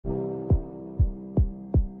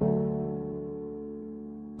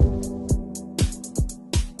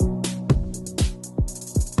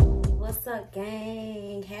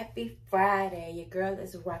Happy Friday. Your girl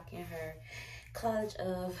is rocking her College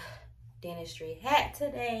of Dentistry hat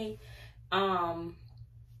today.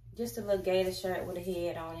 Just a little gator shirt with a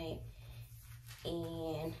head on it.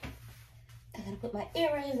 And I gotta put my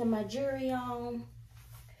earrings and my jewelry on.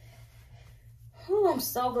 Ooh, I'm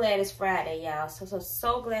so glad it's Friday, y'all.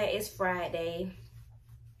 So glad it's Friday.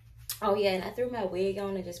 Oh yeah, and I threw my wig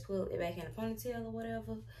on and just pulled it back in a ponytail or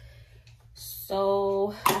whatever.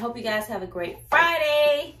 So I hope you guys have a great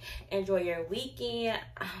Friday. Enjoy your weekend.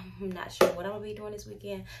 I'm not sure what I'm gonna be doing this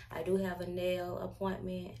weekend. I do have a nail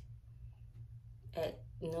appointment at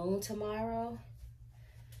noon tomorrow,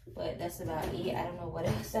 but that's about it. I don't know what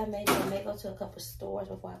else I may do. I may go to a couple stores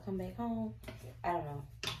before I come back home. I don't know.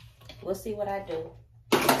 We'll see what I do.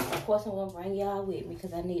 Of course, I'm gonna bring y'all with me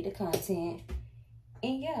because I need the content.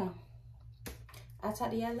 And yeah, I'll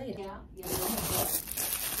talk to y'all later. Yeah.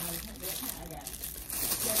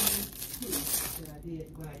 I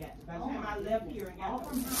did when I got by the time I left here and got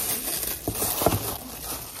from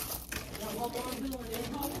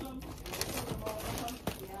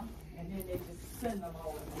and then they just send them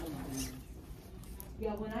all.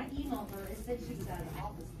 Yeah, when I emailed her, it said she was out of the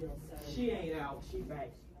office still, so She ain't out, she back.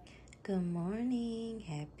 Good morning.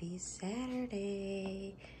 Happy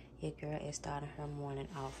Saturday. Your girl is starting her morning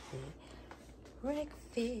off with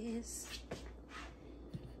breakfast.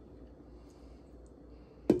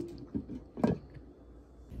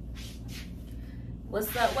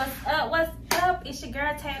 What's up? It's your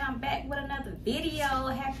girl Tay, and I'm back with another video.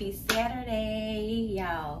 Happy Saturday,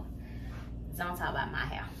 y'all. Don't talk about my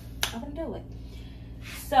hair. I'm gonna do it.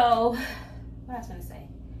 So, what I was gonna say?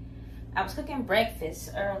 I was cooking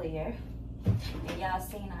breakfast earlier, and y'all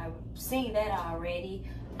seen that already.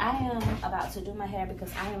 I am about to do my hair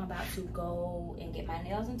because I am about to go and get my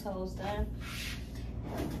nails and toes done.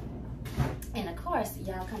 And of course,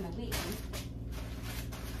 y'all coming with me.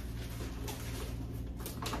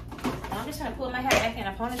 I'm just trying to pull my hair back in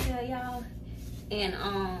a ponytail, y'all. And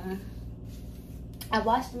I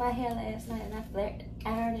washed my hair last night and I flat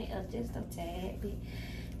ironed it up just a tad bit.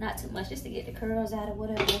 Not too much, just to get the curls out or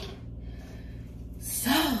whatever.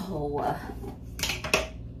 So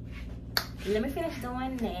let me finish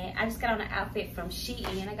doing that. I just got on an outfit from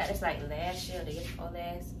Shein. I got this like last year, the year before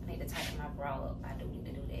last. I need to tighten my bra up. I do need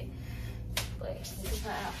to do that. But this is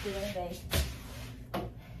my outfit today.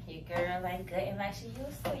 Your girl ain't gutting like she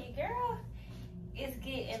used to. Your girl is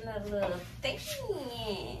getting a little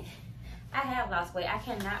thin. I have lost weight. I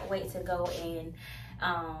cannot wait to go and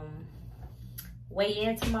weigh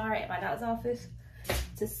in tomorrow at my doctor's office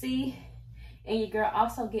to see. And your girl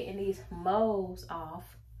also getting these moles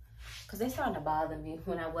off because they're starting to bother me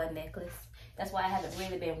when I wear necklace. That's why I haven't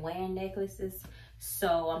really been wearing necklaces.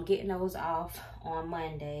 So I'm getting those off on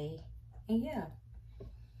Monday. And yeah.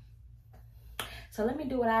 So let me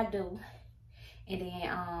do what I do, and then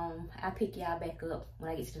I'll pick y'all back up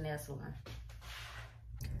when I get to the nail salon.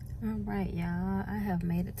 All right, y'all, I have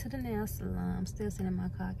made it to the nail salon. I'm still sitting in my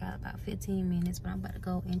car. I got about 15 minutes, but I'm about to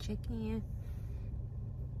go and check in.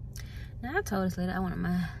 Now, I told this lady I wanted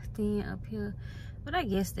my thin up here, but I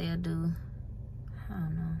guess they'll do. I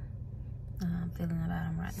don't know how I'm feeling about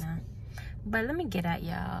them right now. But let me get out,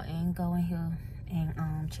 y'all, and go in here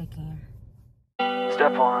and check in.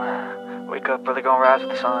 Step 1, wake up early, gonna rise with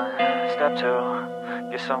the sun. Step 2,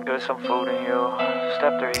 get some food in you.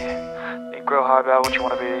 Step 3, think real hard about what you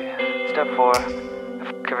wanna be. Step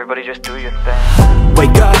 4, everybody just do your thing.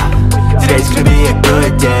 Wake up, today's gonna be a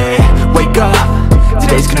good day. Wake up,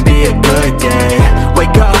 today's gonna be a good day.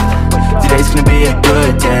 Wake up, today's gonna be a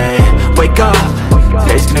good day. Wake up,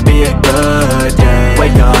 today's gonna be a good day.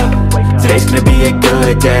 Wake up, today's gonna be a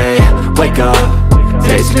good day. Wake up,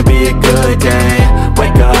 today's gonna be a good day.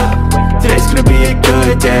 Wake up, today's gonna be a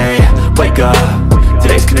good day. Wake up,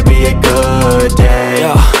 today's gonna be a good day.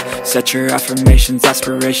 Yo, set your affirmations,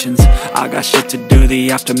 aspirations. I got shit to do,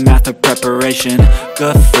 the aftermath of preparation.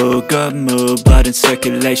 Good food, good mood, blood in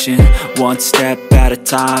circulation. One step at a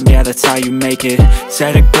time, yeah, that's how you make it.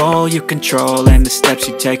 Set a goal you control and the steps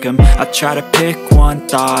you take them. I try to pick one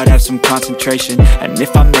thought, have some concentration. And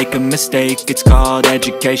if I make a mistake, it's called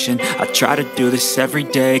education. I try to do this every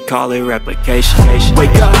day, call it replication.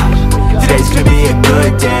 Wake up, today's gonna be a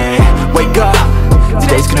good day. Wake up,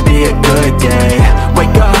 today's gonna be a good day.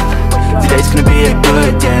 Wake up, today's gonna be a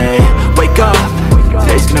good day. Wake up,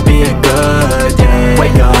 today's gonna be a good day.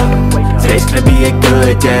 Wake up, today's gonna be a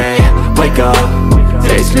good day. Wake up,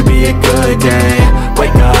 today's gonna be a good day.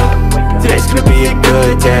 Wake up, today's gonna be a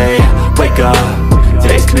good day. Wake up,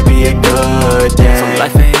 today's gonna be a good day. So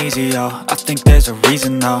life ain't easy, yo, I think there's a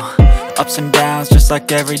reason though. Ups and downs, just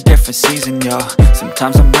like every different season, yo.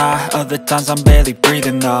 Sometimes I'm high, other times I'm barely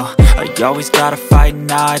breathing, though. I always gotta fight and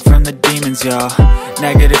hide from the demons, yo.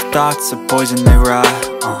 Negative thoughts are poison, they rot.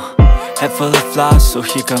 Head full of flies, so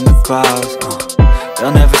here come the clouds.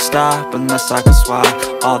 They'll never stop unless I can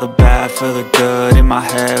swap all the bad for the good in my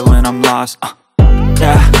head when I'm lost.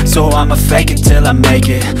 Yeah, so I'ma fake it till I make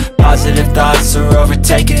it. Positive thoughts are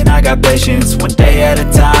overtaken, I got patience. One day at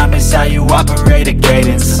a time is how you operate a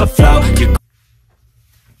cadence. Afloat, you.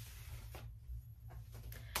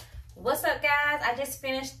 What's up, guys? I just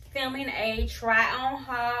finished filming a try-on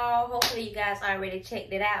haul. Hopefully you guys already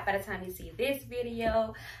checked it out by the time you see this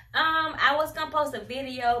video. I was gonna post a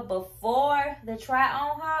video before the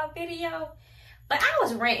try-on haul video, but I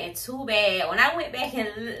was ranting too bad. When I went back and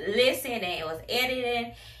listened and it was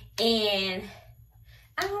editing, and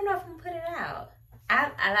I don't know if I'm gonna put it out.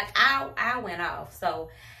 I went off, so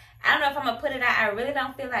I don't know if I'm gonna put it out. I really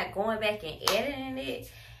don't feel like going back and editing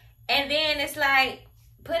it. And then it's like,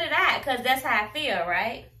 put it out, because that's how I feel,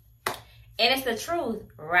 right? And it's the truth,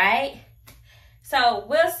 right? So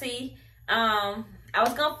we'll see. I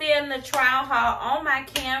was gonna film the trial haul on my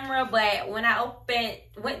camera, but when I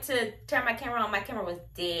went to turn my camera on, my camera was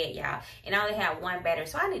dead, y'all. And I only had one battery,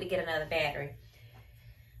 so I need to get another battery.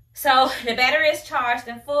 So the battery is charged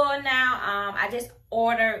and full now. I just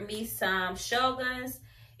ordered me some Shoguns.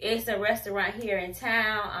 It's a restaurant here in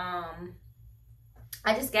town.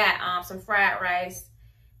 I just got some fried rice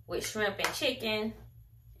with shrimp and chicken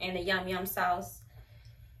and the yum yum sauce.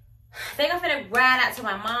 I think I'm finna ride out to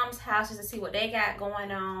my mom's house just to see what they got going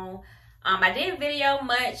on. I didn't video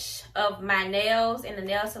much of my nails in the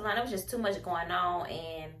nail salon. There was just too much going on,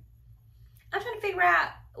 and I'm trying to figure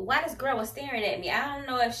out why this girl was staring at me. I don't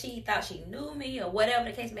know if she thought she knew me or whatever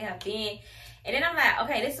the case may have been. And then I'm like,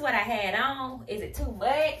 okay, this is what I had on. Is it too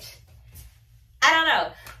much? I don't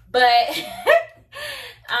know. But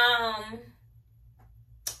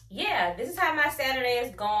yeah, this is how my Saturday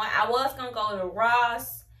is going. I was gonna go to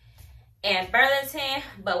Ross and Burlington,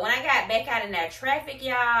 but when I got back out in that traffic,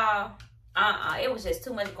 y'all, it was just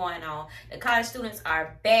too much going on. The college students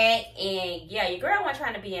are back, and yeah, your girl wasn't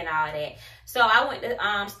trying to be in all that. So I went to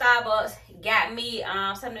Starbucks, got me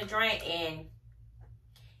something to drink, and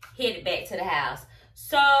headed back to the house.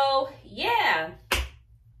 So yeah,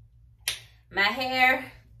 my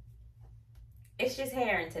hair, it's just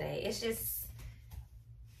hairing today. It's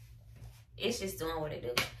just doing what it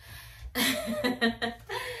do.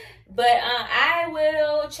 But I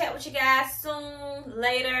will chat with you guys soon,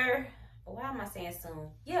 later. Why am I saying soon?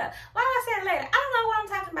 Yeah, why am I saying later? I don't know what I'm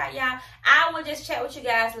talking about, y'all. I will just chat with you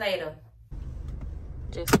guys later.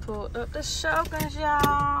 Just pulled up the Shoguns,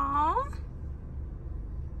 y'all.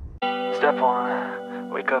 Step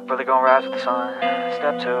 1, wake up early, gonna rise with the sun.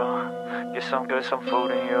 Step 2, get some good, some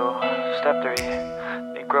food in you. Step 3,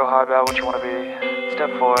 think real hard about what you wanna be.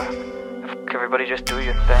 Step 4, everybody just do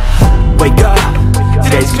your thing. Wake up,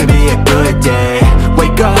 today's gonna be a good day.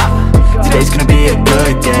 Wake up, today's gonna be a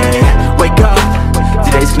good day. Wake up,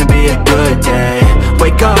 today's gonna be a good day.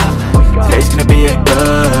 Wake up, today's gonna be a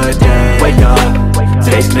good day. Wake up,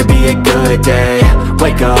 today's gonna be a good day.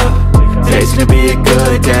 Wake up, today's gonna be a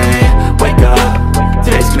good day. Wake up,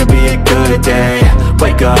 today's gonna be a good day.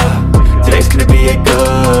 Wake up, today's gonna be a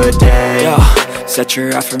good day. Yo. Set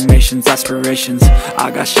your affirmations, aspirations.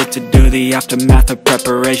 I got shit to do, the aftermath of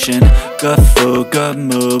preparation. Good food, good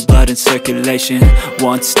mood, blood in circulation.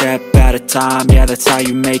 One step at a time, yeah, that's how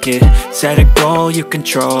you make it. Set a goal you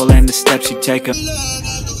control and the steps you take them.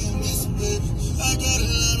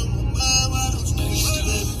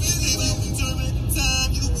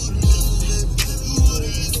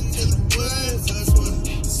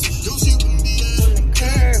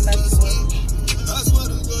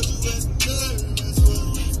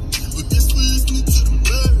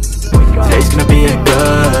 Today's gonna be a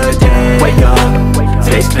good day. Wake up,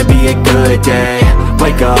 today's gonna be a good day.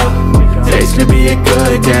 Wake up, today's gonna be a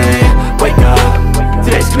good day. Wake up,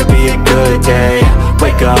 today's gonna be a good day.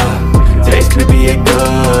 Wake up, today's gonna be a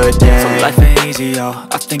good day. So life ain't easy, yo,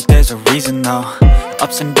 I think there's a reason though.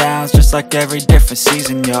 Ups and downs, just like every different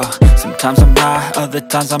season, yo. Sometimes I'm high, other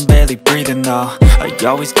times I'm barely breathing, though. I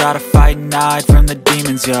always gotta fight and hide from the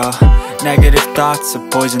demons, yo. Negative thoughts are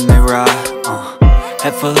poison, they rot.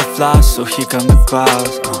 Head full of flies, so here come the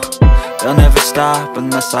clouds. They'll never stop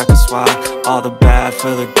unless I can swap all the bad for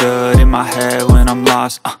the good in my head when I'm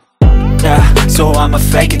lost. Yeah, so I'ma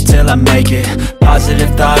fake it till I make it. Positive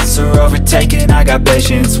thoughts are overtaken, I got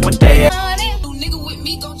patience. One day nigga with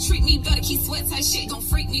me gon' treat me better, keep sweat type shit gon'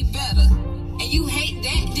 freak me better. And you hate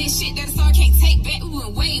that, this shit that a star can't take back, we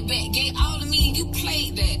went way